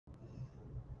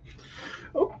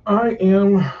I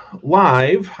am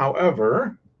live.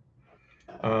 However,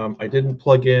 I didn't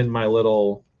plug in my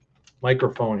little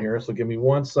microphone here, so give me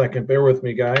 1 second. Bear with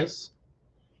me, guys.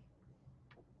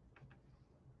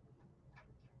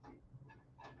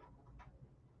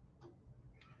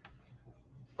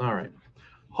 All right.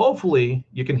 Hopefully,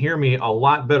 you can hear me a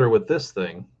lot better with this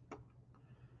thing.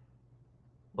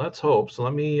 Let's hope. So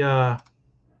let me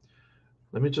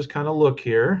just kind of look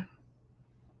here.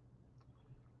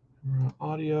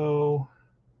 Audio.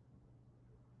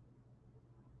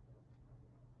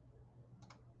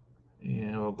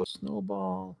 And we'll go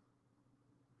snowball.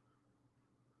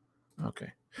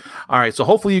 Okay. All right. So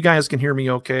hopefully you guys can hear me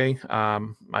okay.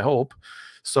 I hope.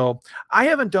 So I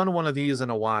haven't done one of these in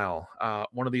a while.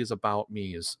 One of these about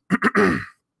me's.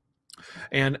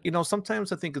 And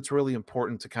sometimes I think it's really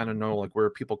important to kind of know like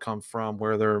where people come from,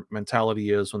 where their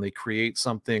mentality is when they create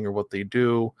something or what they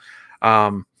do.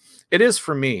 Um, it is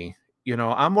for me.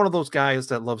 I'm one of those guys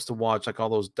that loves to watch like all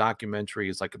those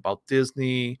documentaries like about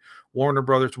Disney, Warner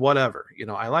Brothers, whatever.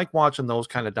 I like watching those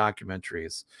kind of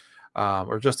documentaries,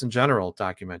 or just in general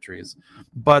documentaries.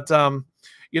 But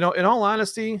in all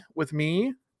honesty, with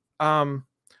me, um,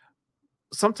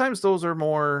 sometimes those are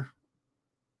more,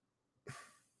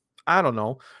 I don't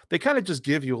know. They kind of just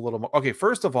give you a little more. Okay,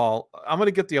 first of all, I'm going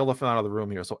to get the elephant out of the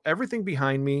room here. So everything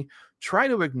behind me, try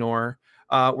to ignore.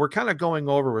 We're kind of going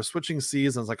over. We're switching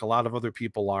seasons, like a lot of other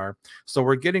people are. So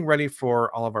we're getting ready for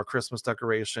all of our Christmas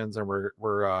decorations, and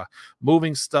we're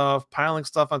moving stuff, piling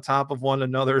stuff on top of one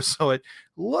another. So it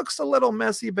looks a little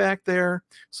messy back there.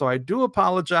 So I do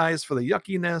apologize for the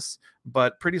yuckiness,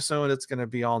 but pretty soon it's going to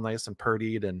be all nice and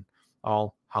purdied and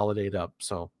all holidayed up.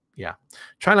 So yeah,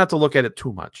 try not to look at it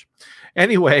too much.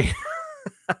 Anyway,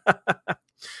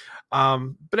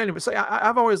 but anyway, so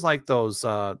I've always liked those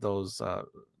bios,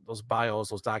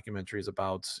 those documentaries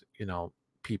about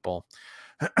people.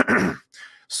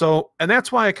 So, and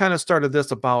that's why I kind of started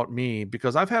this about me,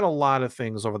 because I've had a lot of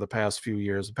things over the past few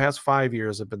years. The past 5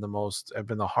 years have been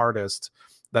the hardest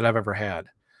that I've ever had.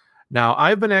 Now,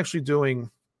 I've been actually doing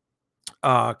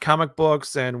comic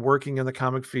books and working in the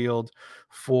comic field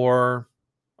for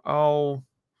long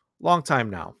time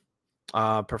now.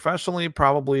 Professionally,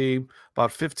 probably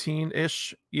about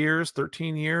 15-ish years,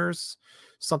 13 years,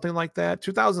 something like that.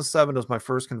 2007 was my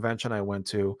first convention I went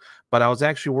to, but I was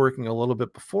actually working a little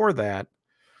bit before that.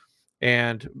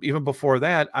 And even before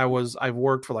that, I've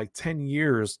worked for like 10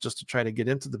 years just to try to get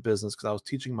into the business, because I was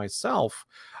teaching myself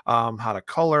how to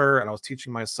color, and I was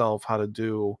teaching myself how to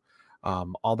do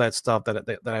all that stuff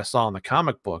that I saw in the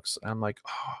comic books. And I'm like,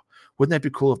 oh, wouldn't that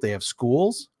be cool if they have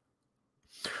schools?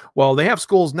 Well, they have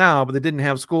schools now, but they didn't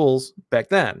have schools back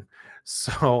then.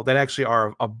 So that actually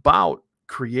are about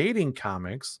creating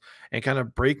comics and kind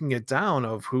of breaking it down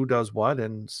of who does what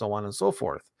and so on and so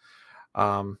forth.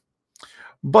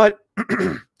 But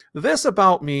this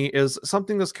about me is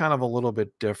something that's kind of a little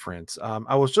bit different.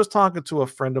 I was just talking to a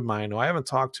friend of mine who I haven't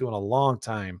talked to in a long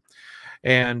time.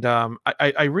 And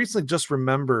I recently just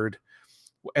remembered,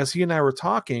 as he and I were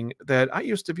talking, that I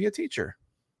used to be a teacher.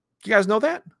 You guys know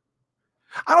that?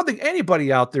 I don't think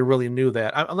anybody out there really knew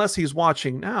that, unless he's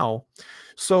watching now.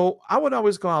 So I would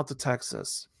always go out to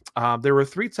Texas. There were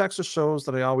 3 Texas shows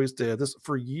that I always did this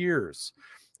for years.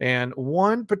 And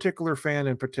one particular fan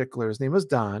in particular, his name is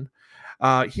Don.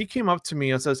 He came up to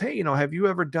me and says, "Hey, have you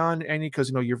ever done any? Because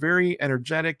you're very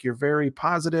energetic, you're very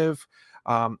positive.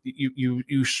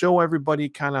 You show everybody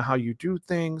kind of how you do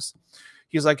things."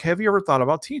 He's like, "Have you ever thought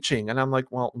about teaching?" And I'm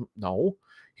like, "Well, no."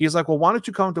 He's like, "Well, why don't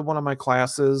you come to one of my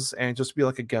classes and just be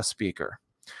like a guest speaker?"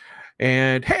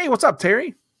 And hey, what's up,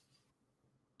 Terry?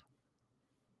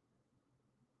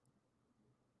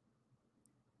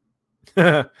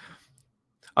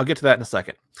 I'll get to that in a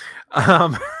second.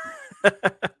 Um,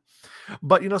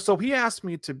 but so he asked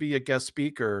me to be a guest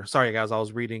speaker. Sorry, guys, I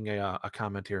was reading a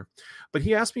comment here, but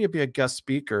he asked me to be a guest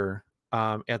speaker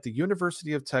at the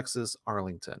University of Texas,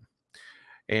 Arlington,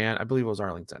 and I believe it was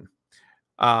Arlington.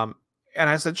 Um, and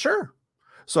I said, sure.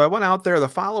 So I went out there the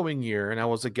following year and I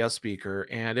was a guest speaker,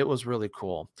 and it was really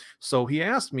cool. So he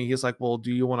asked me, he's like, "Well,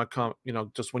 do you want to come,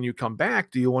 just when you come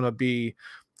back, do you want to be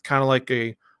kind of like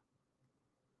a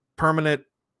permanent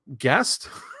guest,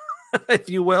 if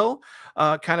you will,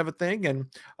 kind of a thing?" And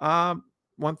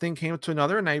one thing came to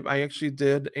another, and I actually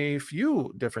did a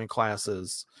few different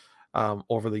classes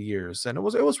over the years, and it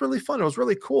was really fun. It was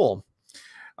really cool.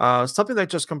 Something that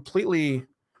just completely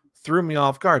threw me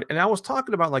off guard. And I was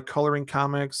talking about like coloring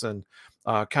comics and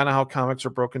kind of how comics are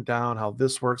broken down, how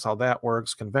this works, how that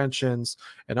works, conventions,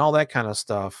 and all that kind of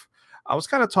stuff. I was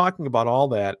kind of talking about all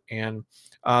that, and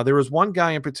there was one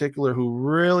guy in particular who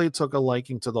really took a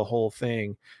liking to the whole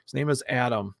thing. His name is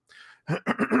Adam.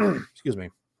 Excuse me.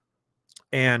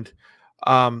 And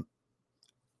um,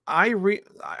 I re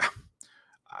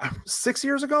 6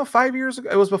 years ago, 5 years ago,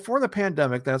 it was before the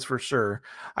pandemic, that's for sure.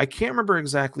 I can't remember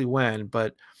exactly when,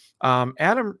 but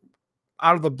Adam,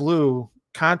 out of the blue,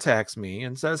 contacts me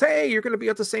and says, "Hey, you're going to be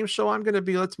at the same show I'm going to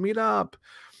be. Let's meet up."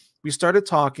 We started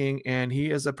talking, and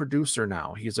he is a producer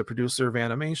now. He's a producer of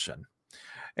animation.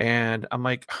 And I'm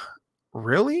like,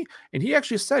 really? And he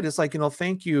actually said, it's like,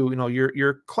 thank you.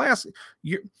 Your class,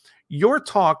 your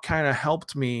talk kind of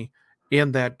helped me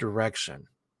in that direction.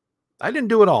 I didn't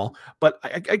do it all, but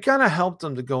I kind of helped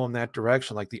them to go in that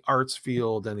direction, like the arts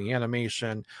field and the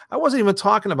animation. I wasn't even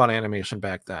talking about animation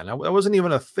back then. I wasn't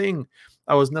even a thing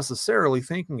I was necessarily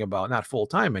thinking about, not full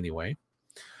time anyway.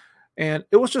 And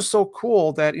it was just so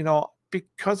cool that,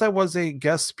 because I was a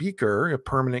guest speaker, a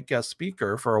permanent guest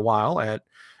speaker for a while at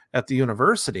the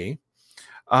university,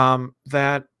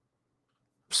 that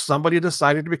somebody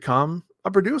decided to become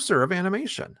a producer of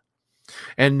animation.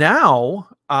 And now,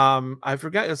 I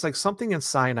forget, it's like something in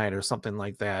Cyanide or something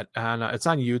like that. And it's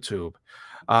on YouTube.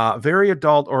 Very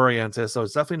adult oriented, so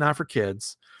it's definitely not for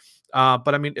kids.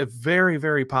 But I mean, it's very,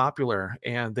 very popular.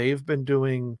 And they've been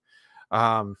doing,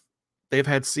 they've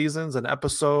had seasons and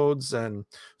episodes and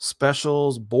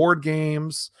specials, board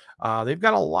games. They've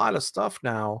got a lot of stuff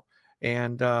now.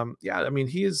 And yeah, I mean,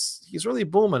 he's really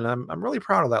booming. I'm really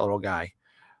proud of that little guy.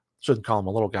 Shouldn't call him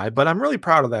a little guy, but I'm really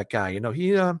proud of that guy.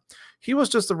 He was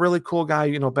just a really cool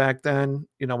guy, back then,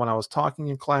 when I was talking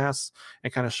in class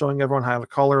and kind of showing everyone how to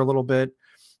color a little bit.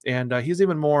 And he's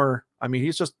even more, I mean,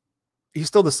 he's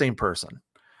still the same person.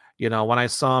 When I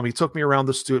saw him, he took me around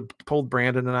the studio, pulled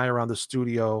Brandon and I around the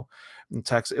studio in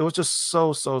Texas. It was just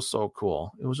so, so, so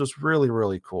cool. It was just really,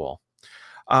 really cool.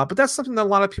 But that's something that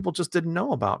a lot of people just didn't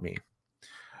know about me.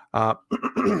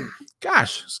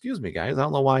 Gosh, excuse me, guys. I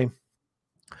don't know why.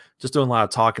 Just doing a lot of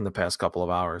talking the past couple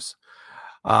of hours.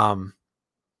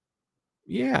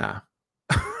 Yeah.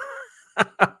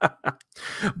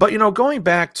 But going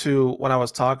back to what I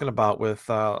was talking about with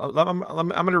I'm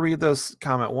going to read this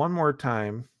comment one more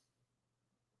time.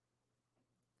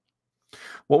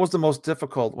 What was the most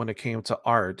difficult when it came to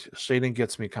art? Shading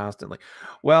gets me constantly.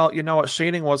 Well, you know what?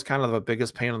 Shading was kind of the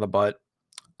biggest pain in the butt.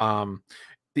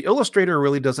 The illustrator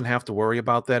really doesn't have to worry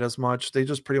about that as much. They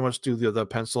just pretty much do the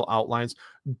pencil outlines.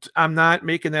 I'm not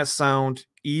making that sound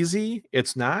easy.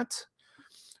 It's not.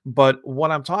 But what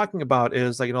I'm talking about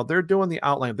is like, they're doing the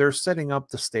outline. They're setting up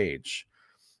the stage.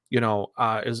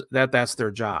 Is that's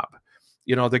their job.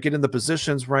 They're getting the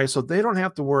positions right, so they don't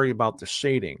have to worry about the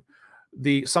shading.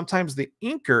 Sometimes the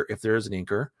inker, if there is an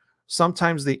inker,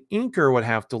 sometimes the inker would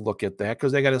have to look at that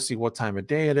because they got to see what time of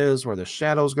day it is, where the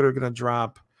shadows are going to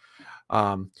drop.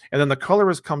 And then the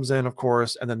colorist comes in, of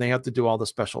course, and then they have to do all the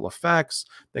special effects.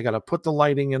 They got to put the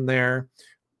lighting in there.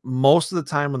 Most of the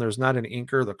time when there's not an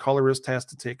inker, the colorist has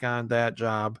to take on that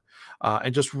job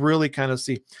and just really kind of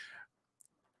see.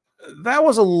 That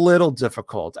was a little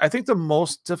difficult. I think the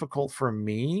most difficult for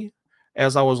me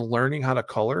as I was learning how to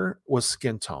color was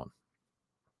skin tone.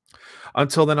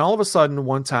 Until then, all of a sudden,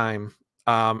 one time,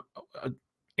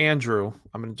 Andrew,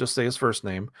 I'm going to just say his first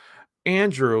name,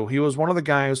 Andrew, he was one of the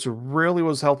guys who really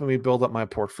was helping me build up my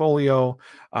portfolio.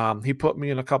 He put me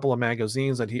in a couple of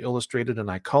magazines that he illustrated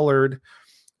and I colored.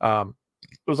 It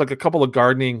was like a couple of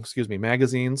gardening,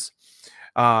 magazines.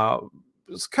 It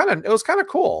was kind of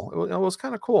cool. It was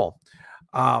kind of cool.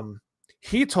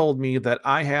 He told me that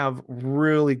I have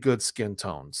really good skin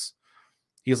tones.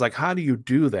 He's like, "How do you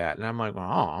do that?" And I'm like,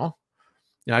 "Oh,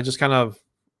 I just kind of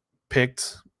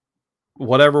picked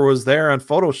whatever was there on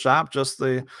Photoshop, just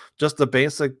the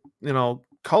basic,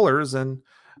 colors, and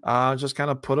just kind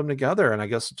of put them together. And I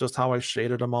guess just how I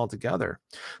shaded them all together.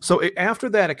 So after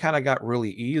that, it kind of got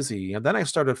really easy. And then I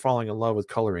started falling in love with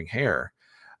coloring hair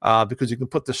because you can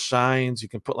put the shines, you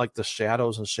can put like the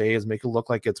shadows and shades, make it look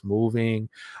like it's moving.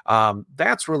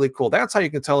 That's really cool. That's how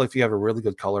you can tell if you have a really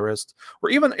good colorist or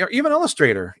even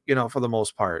illustrator, for the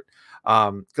most part.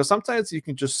 Because sometimes you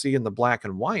can just see in the black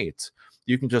and white,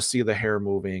 you can just see the hair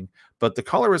moving, but the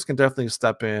colorist can definitely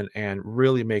step in and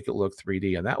really make it look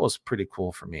 3D. And that was pretty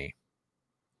cool for me.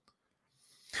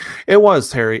 It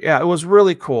was, Harry. Yeah, it was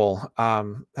really cool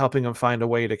helping him find a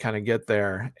way to kind of get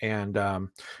there. And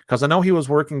because I know he was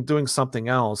doing something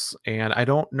else, and I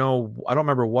don't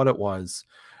remember what it was,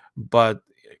 but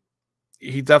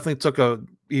he definitely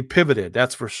he pivoted,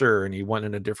 that's for sure, and he went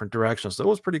in a different direction. So it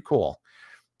was pretty cool.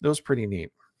 It was pretty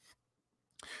neat.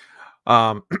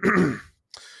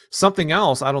 Something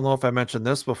else, I don't know if I mentioned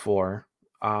this before.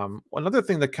 Another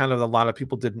thing that kind of a lot of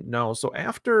people didn't know. So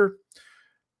after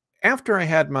I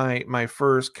had my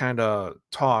first kind of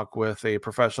talk with a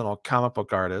professional comic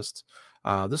book artist,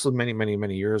 this was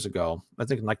many years ago. I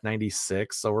think in like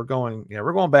 96. So we're going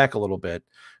back a little bit.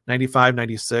 95,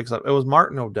 96. It was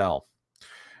Martin O'Dell.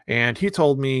 And he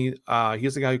told me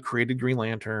he's the guy who created Green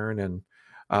Lantern. And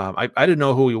I didn't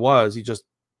know who he was. He just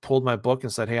pulled my book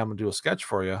and said, "Hey, I'm going to do a sketch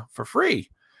for you for free."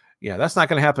 Yeah, that's not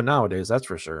going to happen nowadays. That's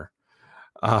for sure.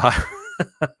 Uh,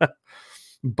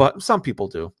 but some people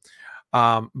do.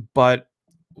 But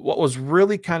what was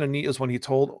really kind of neat is when he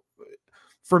told,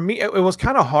 for me, it was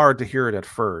kind of hard to hear it at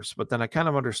first, but then I kind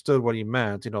of understood what he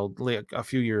meant, a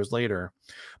few years later.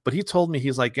 But he told me,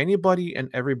 he's like, anybody and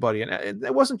everybody, and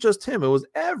it wasn't just him, it was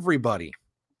everybody.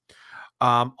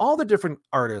 All the different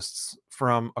artists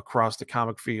from across the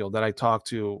comic field that I talked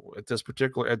to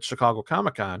at Chicago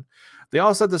Comic-Con, they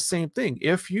all said the same thing.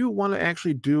 If you want to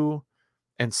actually do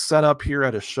and set up here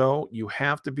at a show, you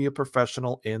have to be a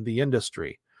professional in the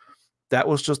industry. That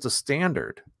was just a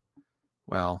standard.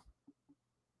 Well,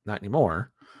 not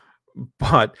anymore,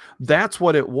 but that's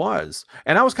what it was.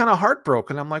 And I was kind of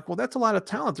heartbroken. I'm like, well, that's a lot of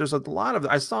talent.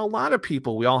 I saw a lot of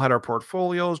people. We all had our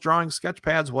portfolios, drawing, sketch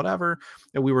pads, whatever.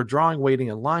 And we were drawing, waiting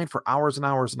in line for hours and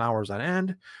hours and hours on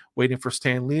end, waiting for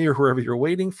Stan Lee or whoever you're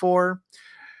waiting for.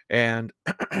 And,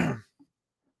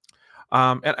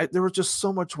 there was just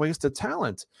so much wasted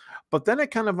talent. But then I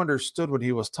kind of understood what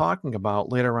he was talking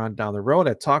about later on down the road.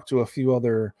 I talked to a few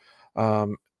other,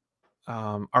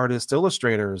 artist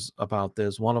illustrators about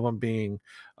this, one of them being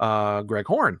Greg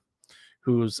Horn,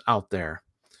 who's out there,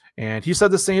 and he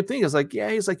said the same thing. It's like, yeah,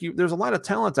 he's like, there's a lot of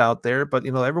talent out there, but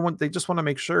everyone, they just want to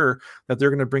make sure that they're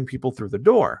going to bring people through the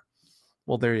door.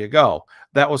 Well, there you go.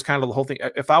 That was kind of the whole thing.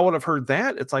 If I would have heard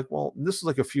that, it's like, well, this is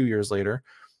like a few years later,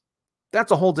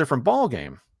 that's a whole different ball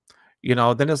game.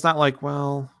 Then it's not like,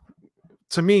 well,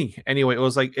 to me anyway, it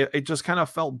was like, it just kind of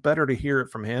felt better to hear it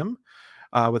from him,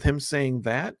 with him saying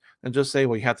that, and just say,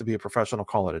 well, you have to be a professional,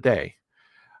 call it a day.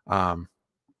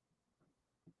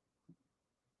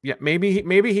 Yeah, maybe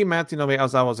he meant,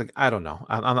 as I was like, I don't know.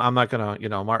 I'm not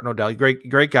gonna, Martin O'Dell,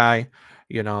 great guy,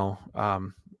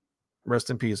 rest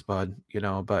in peace, bud.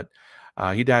 But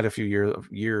he died a few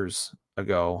years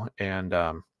ago, and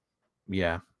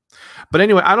yeah. But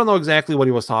anyway, I don't know exactly what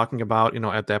he was talking about,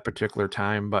 at that particular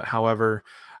time. But however,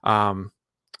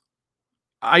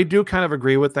 I do kind of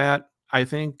agree with that. I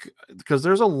think because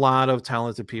there's a lot of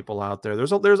talented people out there.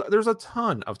 There's a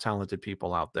ton of talented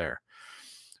people out there.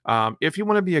 If you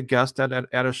want to be a guest at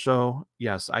a show,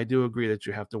 yes, I do agree that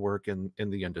you have to work in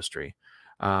the industry.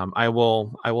 I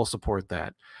will support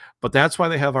that. But that's why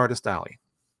they have Artist Alley.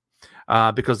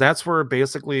 Because that's where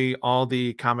basically all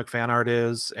the comic fan art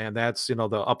is, and that's the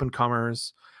up and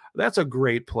comers. That's a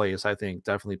great place. I think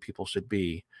definitely people should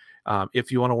be,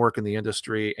 if you want to work in the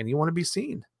industry and you want to be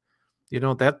seen.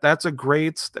 That's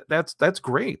great. That's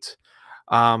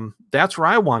where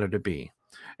I wanted to be.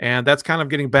 And that's kind of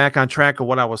getting back on track of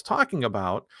what I was talking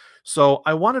about. So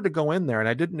I wanted to go in there, and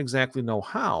I didn't exactly know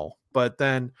how. But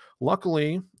then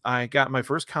luckily I got my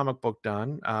first comic book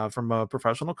done from a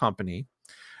professional company.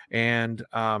 And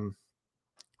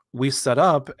we set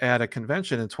up at a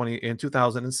convention in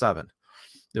 2007.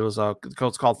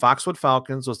 It's called Foxwood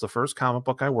Falcons. Was the first comic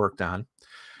book I worked on.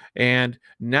 And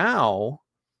now,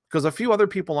 because a few other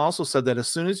people also said that as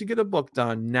soon as you get a book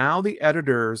done, now the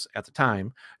editors at the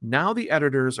time, now the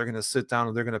editors are going to sit down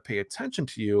and they're going to pay attention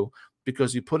to you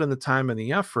because you put in the time and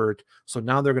the effort. So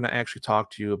now they're going to actually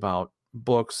talk to you about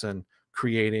books and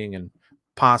creating and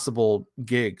possible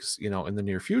gigs, in the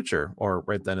near future or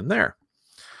right then and there.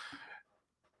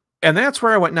 And that's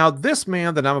where I went. Now, this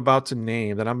man that I'm about to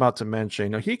name, that I'm about to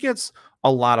mention, he gets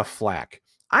a lot of flack.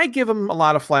 I give him a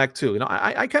lot of flack too.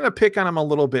 I kind of pick on him a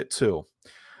little bit too.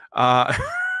 But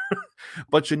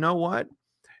you know what?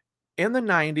 In the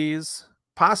 90s,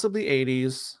 possibly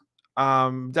 80s,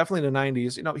 definitely the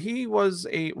 90s, he was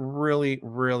a really,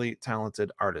 really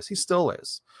talented artist. He still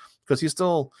is, because he's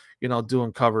still,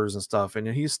 doing covers and stuff. And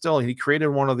he created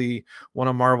one of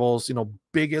Marvel's,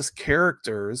 biggest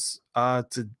characters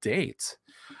to date.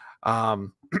 I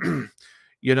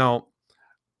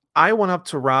went up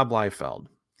to Rob Liefeld.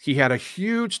 He had a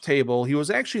huge table. He was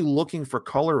actually looking for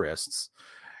colorists.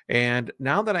 And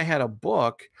now that I had a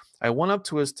book, I went up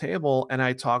to his table and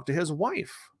I talked to his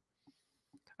wife.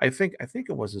 I think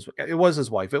it was his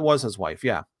wife. It was his wife.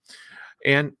 Yeah.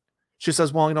 And she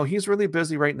says, well, he's really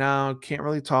busy right now. Can't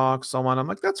really talk. So on. I'm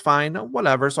like, that's fine.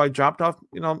 Whatever. So I dropped off,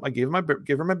 I gave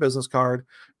her my business card,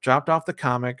 dropped off the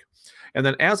comic. And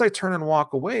then as I turn and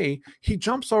walk away, he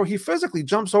physically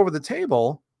jumps over the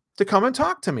table to come and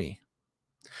talk to me.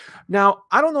 Now,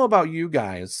 I don't know about you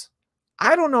guys.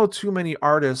 I don't know too many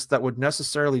artists that would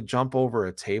necessarily jump over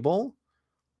a table.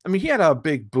 I mean, he had a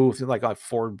big booth, like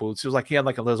 4 booths. He was like he had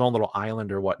like his own little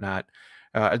island or whatnot.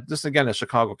 This again at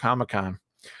Chicago Comic Con,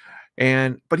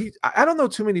 and but I don't know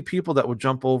too many people that would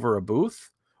jump over a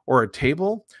booth or a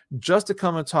table just to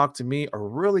come and talk to me or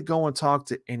really go and talk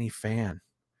to any fan.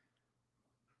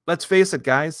 Let's face it,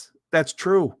 guys, that's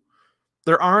true.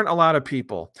 There aren't a lot of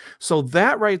people. So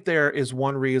that right there is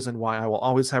one reason why I will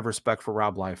always have respect for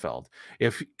Rob Liefeld.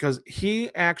 Because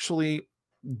he actually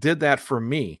did that for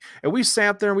me. And we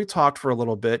sat there and we talked for a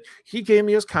little bit. He gave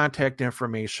me his contact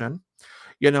information.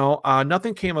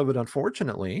 Nothing came of it,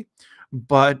 unfortunately,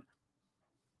 but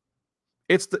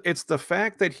it's the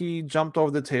fact that he jumped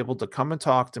over the table to come and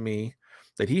talk to me,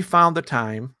 that he found the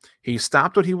time, he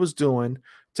stopped what he was doing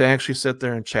to actually sit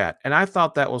there and chat. And I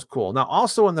thought that was cool. Now,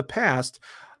 also in the past,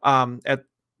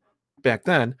 back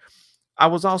then, I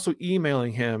was also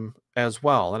emailing him as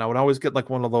well. And I would always get like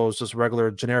one of those just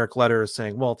regular generic letters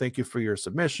saying, well, thank you for your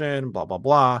submission, blah, blah,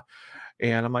 blah.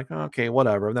 And I'm like, okay,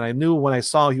 whatever. And then I knew when I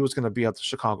saw he was going to be at the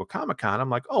Chicago Comic Con, I'm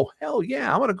like, oh, hell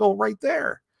yeah, I'm going to go right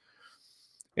there.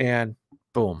 And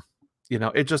boom,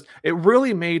 it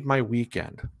really made my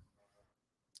weekend.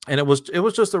 And it was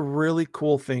just a really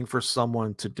cool thing for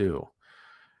someone to do,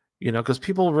 because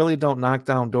people really don't knock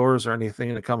down doors or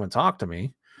anything to come and talk to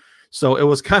me. So it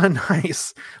was kind of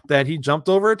nice that he jumped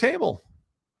over a table.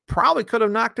 Probably could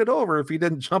have knocked it over if he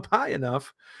didn't jump high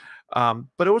enough.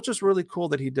 But it was just really cool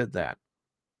that he did that,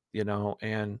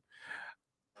 and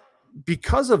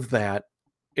because of that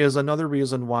is another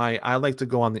reason why I like to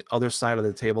go on the other side of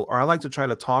the table, or I like to try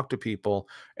to talk to people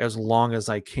as long as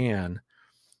I can.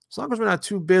 As long as we're not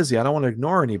too busy, I don't want to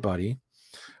ignore anybody,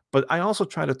 but I also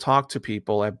try to talk to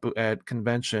people at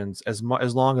conventions as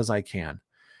long as I can.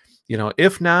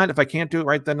 If I can't do it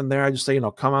right then and there, I just say,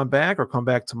 come on back or come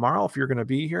back tomorrow. If you're going to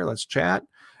be here, let's chat.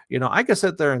 I can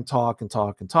sit there and talk and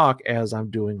talk and talk as I'm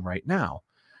doing right now.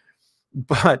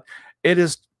 But it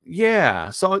is,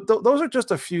 yeah. So those are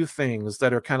just a few things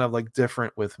that are kind of like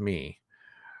different with me.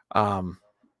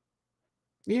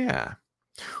 Yeah.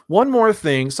 One more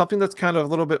thing, something that's kind of a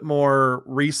little bit more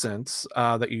recent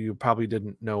that you probably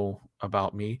didn't know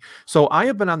about me. So I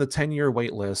have been on the 10-year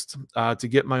wait list to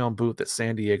get my own booth at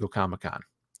San Diego Comic-Con.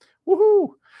 Woohoo!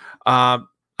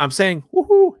 I'm saying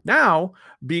woohoo now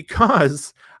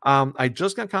because I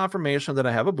just got confirmation that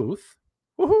I have a booth.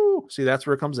 Woohoo! See, that's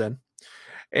where it comes in.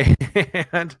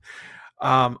 And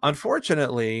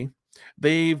unfortunately,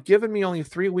 they've given me only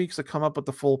 3 weeks to come up with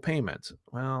the full payment.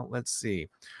 Well, let's see.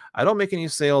 I don't make any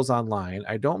sales online.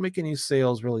 I don't make any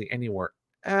sales really anywhere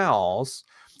else.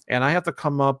 And I have to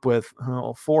come up with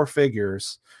 4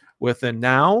 figures within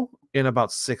now in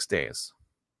about 6 days.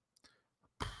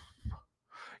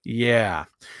 Yeah.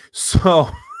 So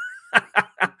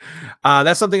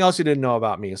that's something else you didn't know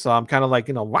about me. So I'm kind of like,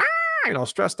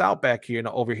 stressed out back here,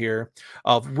 over here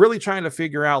of really trying to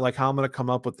figure out like how I'm going to come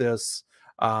up with this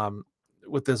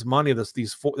money,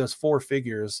 this 4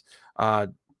 figures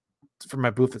for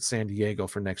my booth at San Diego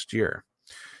for next year.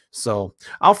 So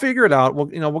I'll figure it out.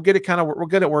 We'll get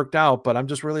it worked out, but I'm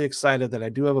just really excited that I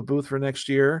do have a booth for next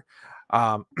year.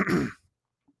 I'm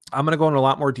going to go into a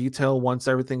lot more detail once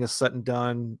everything is set and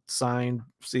done, signed,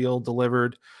 sealed,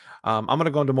 delivered. I'm going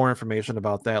to go into more information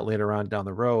about that later on down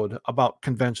the road about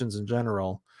conventions in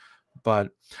general. But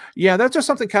yeah, that's just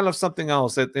something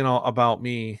else that, about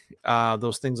me,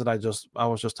 those things that I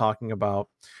was just talking about.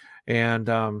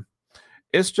 And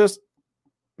it's just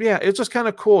kind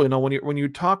of cool, when you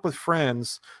talk with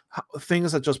friends,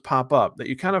 things that just pop up that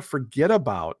you kind of forget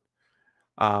about.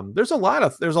 There's a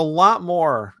lot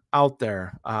more out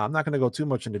there. I'm not going to go too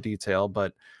much into detail,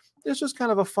 but it's just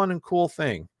kind of a fun and cool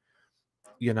thing.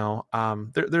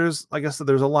 There's, like I said,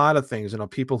 there's a lot of things,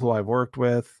 people who I've worked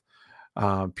with,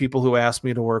 people who asked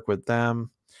me to work with them.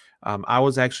 I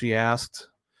was actually asked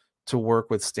to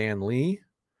work with Stan Lee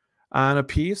on a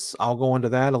piece. I'll go into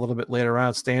that a little bit later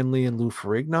on. Stan Lee and Lou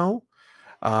Ferrigno.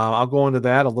 I'll go into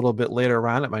that a little bit later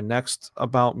on at my next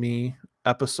About Me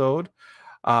episode.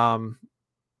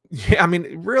 Yeah, I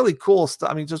mean, really cool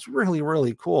stuff. I mean, just really,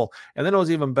 really cool. And then it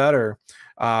was even better.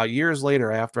 Years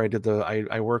later, after I did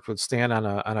I worked with Stan on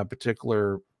a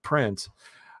particular print.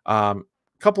 A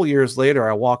couple years later,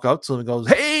 I walk up to him and goes,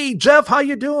 "Hey, Jeff, how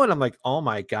you doing?" I'm like, "Oh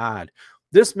my God,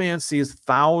 this man sees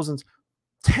thousands,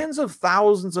 tens of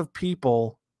thousands of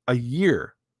people a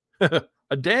year,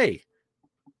 a day."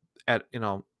 At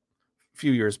a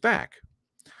few years back,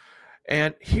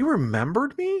 and he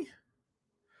remembered me.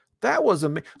 That was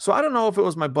amazing. So I don't know if it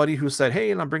was my buddy who said, "Hey,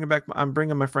 and I'm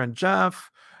bringing my friend Jeff,"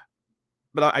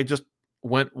 but I just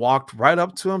walked right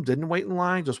up to him, didn't wait in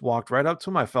line, just walked right up to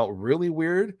him. I felt really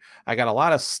weird. I got a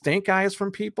lot of stink eyes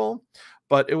from people,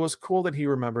 but it was cool that he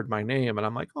remembered my name. And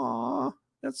I'm like, oh,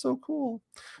 that's so cool.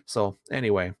 So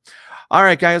anyway, all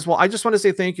right, guys. Well, I just want to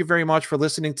say thank you very much for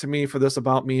listening to me for this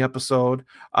About Me episode.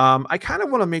 I kind of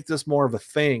want to make this more of a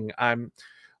thing.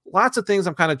 Lots of things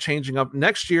I'm kind of changing up.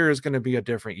 Next year is going to be a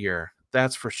different year.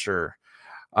 That's for sure.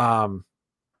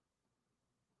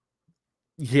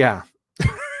 Yeah.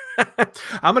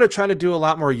 I'm going to try to do a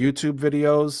lot more YouTube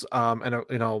videos.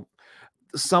 And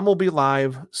some will be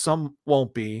live, some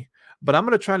won't be, but I'm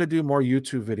going to try to do more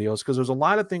YouTube videos because there's a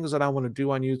lot of things that I want to do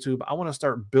on YouTube. I want to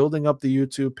start building up the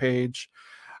YouTube page.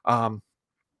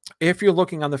 If you're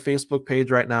looking on the Facebook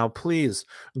page right now, please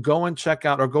go and check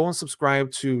out or go and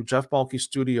subscribe to Jeff Balke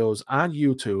Studios on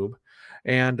YouTube.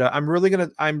 And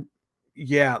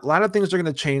yeah, a lot of things are going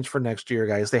to change for next year,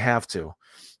 guys. They have to.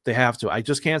 They have to. I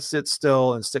just can't sit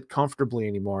still and sit comfortably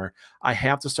anymore. I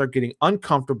have to start getting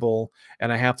uncomfortable,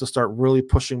 and I have to start really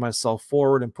pushing myself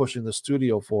forward and pushing the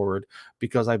studio forward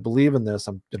because I believe in this.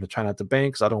 I'm going to try not to bang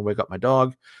because I don't wake up my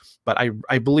dog. But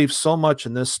I believe so much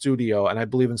in this studio, and I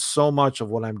believe in so much of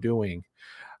what I'm doing.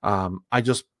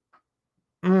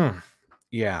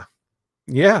 Yeah.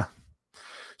 Yeah.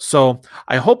 So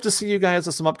I hope to see you guys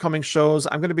at some upcoming shows.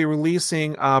 I'm going to be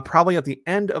releasing probably at the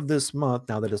end of this month,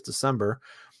 now that it's December,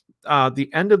 the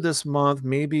end of this month,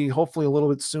 maybe hopefully a little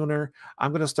bit sooner,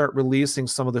 I'm going to start releasing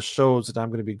some of the shows that I'm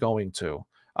going to be going to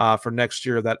for next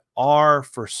year that are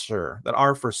for sure, that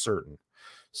are for certain.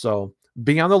 So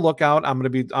be on the lookout.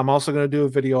 I'm also going to do a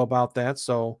video about that.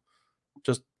 So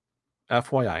just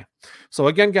FYI. So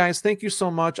again, guys, thank you so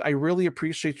much. I really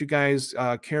appreciate you guys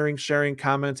caring, sharing,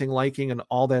 commenting, liking, and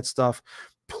all that stuff.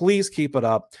 Please keep it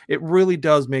up. It really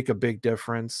does make a big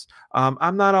difference.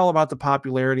 I'm not all about the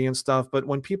popularity and stuff, but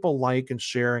when people like and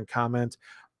share and comment,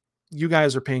 you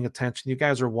guys are paying attention. You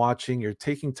guys are watching. You're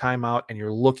taking time out and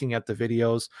you're looking at the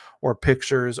videos or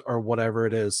pictures or whatever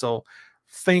it is. So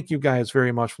thank you guys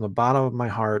very much from the bottom of my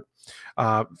heart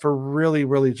for really,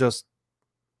 really just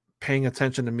paying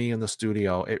attention to me in the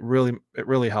studio. It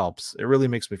really helps. It really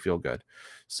makes me feel good.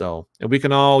 So, and we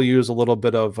can all use a little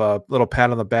bit of a little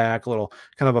pat on the back, a little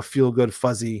kind of a feel good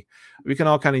fuzzy. We can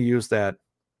all kind of use that,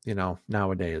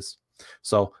 nowadays.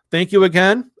 So thank you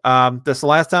again. This is the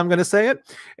last time I'm going to say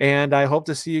it. And I hope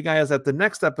to see you guys at the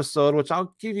next episode, which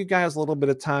I'll give you guys a little bit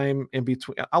of time in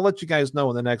between. I'll let you guys know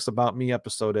when the next About Me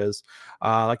episode is.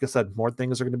 Like I said, more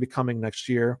things are going to be coming next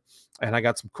year. And I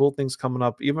got some cool things coming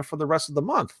up even for the rest of the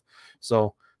month.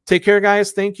 So take care,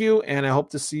 guys. Thank you. And I hope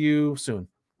to see you soon.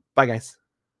 Bye, guys.